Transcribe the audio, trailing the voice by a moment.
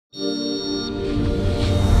As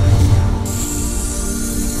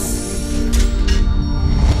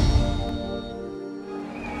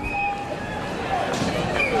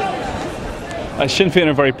Sinn Féin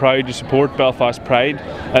are very proud to support Belfast Pride.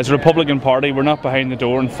 As a Republican Party, we're not behind the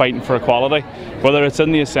door and fighting for equality. Whether it's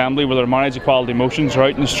in the Assembly, whether marriage equality motions or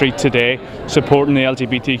out in the street today supporting the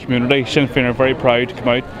LGBT community, Sinn Féin are very proud to come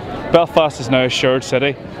out. Belfast is now a shared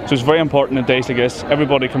city, so it's very important in days like this,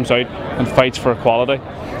 everybody comes out and fights for equality.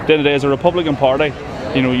 At the end of the day, as a Republican Party,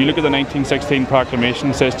 you look at the 1916 proclamation,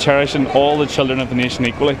 it says cherishing all the children of the nation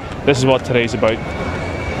equally. This is what today's about.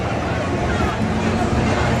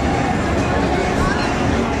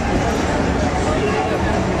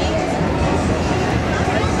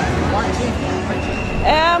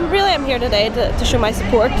 Really, I'm here today to show my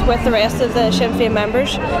support with the rest of the Sinn Féin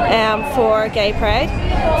members for gay pride,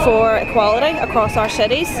 for equality across our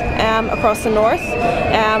cities, across the north,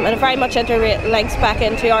 and it very much interlinks back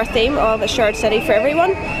into our theme of a shared city for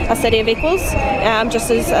everyone, a city of equals,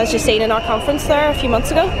 just as you've seen in our conference there a few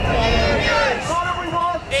months ago. What do we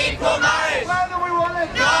want? Equal marriage! Where do we want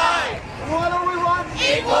it? Now! What do we want?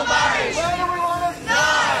 Equal marriage! Where do we want it?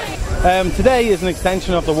 Now! Today is an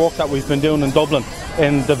extension of the work that we've been doing in Dublin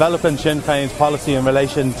in developing Sinn Féin's policy in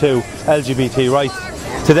relation to LGBT rights.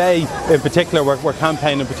 Today in particular we're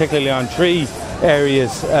campaigning particularly on three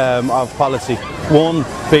areas of policy. One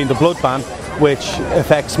being the blood ban, which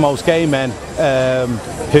affects most gay men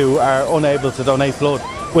who are unable to donate blood,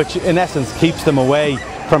 which in essence keeps them away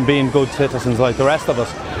from being good citizens like the rest of us.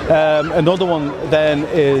 Another one then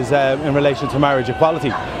is in relation to marriage equality,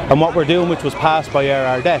 and what we're doing, which was passed by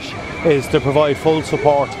Ardèche, is to provide full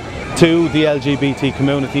support to the LGBT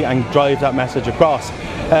community and drive that message across.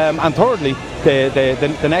 And thirdly,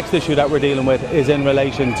 the next issue that we're dealing with is in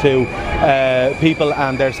relation to people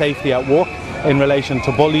and their safety at work, in relation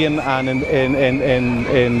to bullying, and in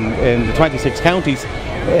the 26 counties,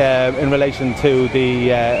 in relation to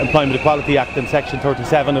the Employment Equality Act in section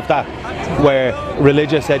 37 of that, where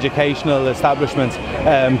religious educational establishments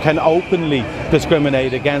can openly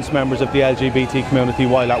discriminate against members of the LGBT community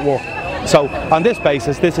while at work. So on this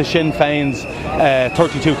basis, this is Sinn Féin's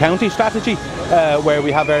 32 county strategy, where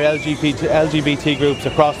we have our LGBT groups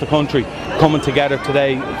across the country coming together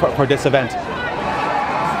today for this event.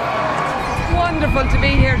 Wonderful to be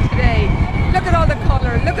here today. Look at all the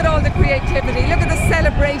colour, look at all the creativity, look at the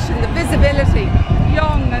celebration, the visibility.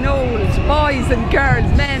 Young and old, boys and girls,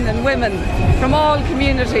 men and women from all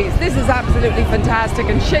communities. This is absolutely fantastic,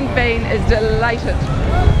 and Sinn Féin is delighted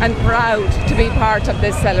and proud to be part of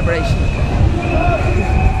this celebration.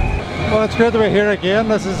 Well, it's great to be here again.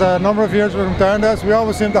 This is a number of years we've been down this. We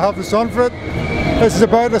always seem to have the sun for it. This is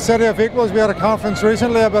about a city of equals. We had a conference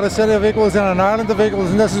recently about a city of equals and an island of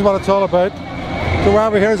equals, and this is what it's all about. So why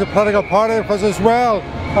we're here as a political party, because as well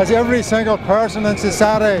as every single person in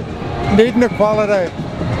society needing equality,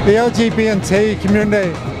 the LGBT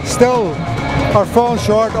community still are falling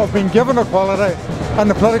short of being given equality, and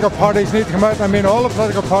the political parties need to come out. I mean, all the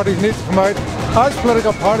political parties need to come out as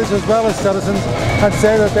political parties as well as citizens and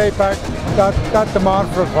say that they back that demand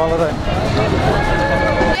for equality.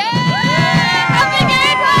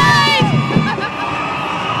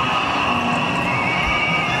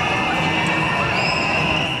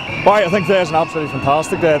 Boy, I think today is an absolutely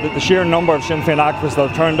fantastic day. The sheer number of Sinn Féin activists that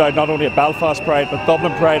have turned out not only at Belfast Pride but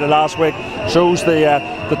Dublin Pride last week shows the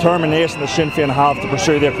determination that Sinn Féin have to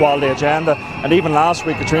pursue the equality agenda. And even last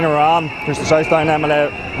week, Katrina Moran, who's the Southdown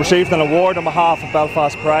MLA, received an award on behalf of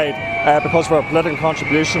Belfast Pride because of our political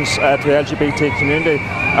contributions to the LGBT community.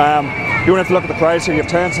 You only have to look at the crowds here. You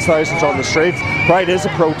have tens of thousands on the streets. Pride is a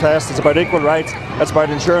protest. It's about equal rights. It's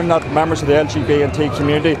about ensuring that members of the LGBT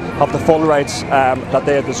community have the full rights that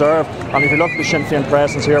they deserve. And if you look at the Sinn Féin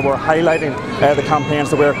presence here, we're highlighting the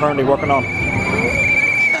campaigns that we're currently working on.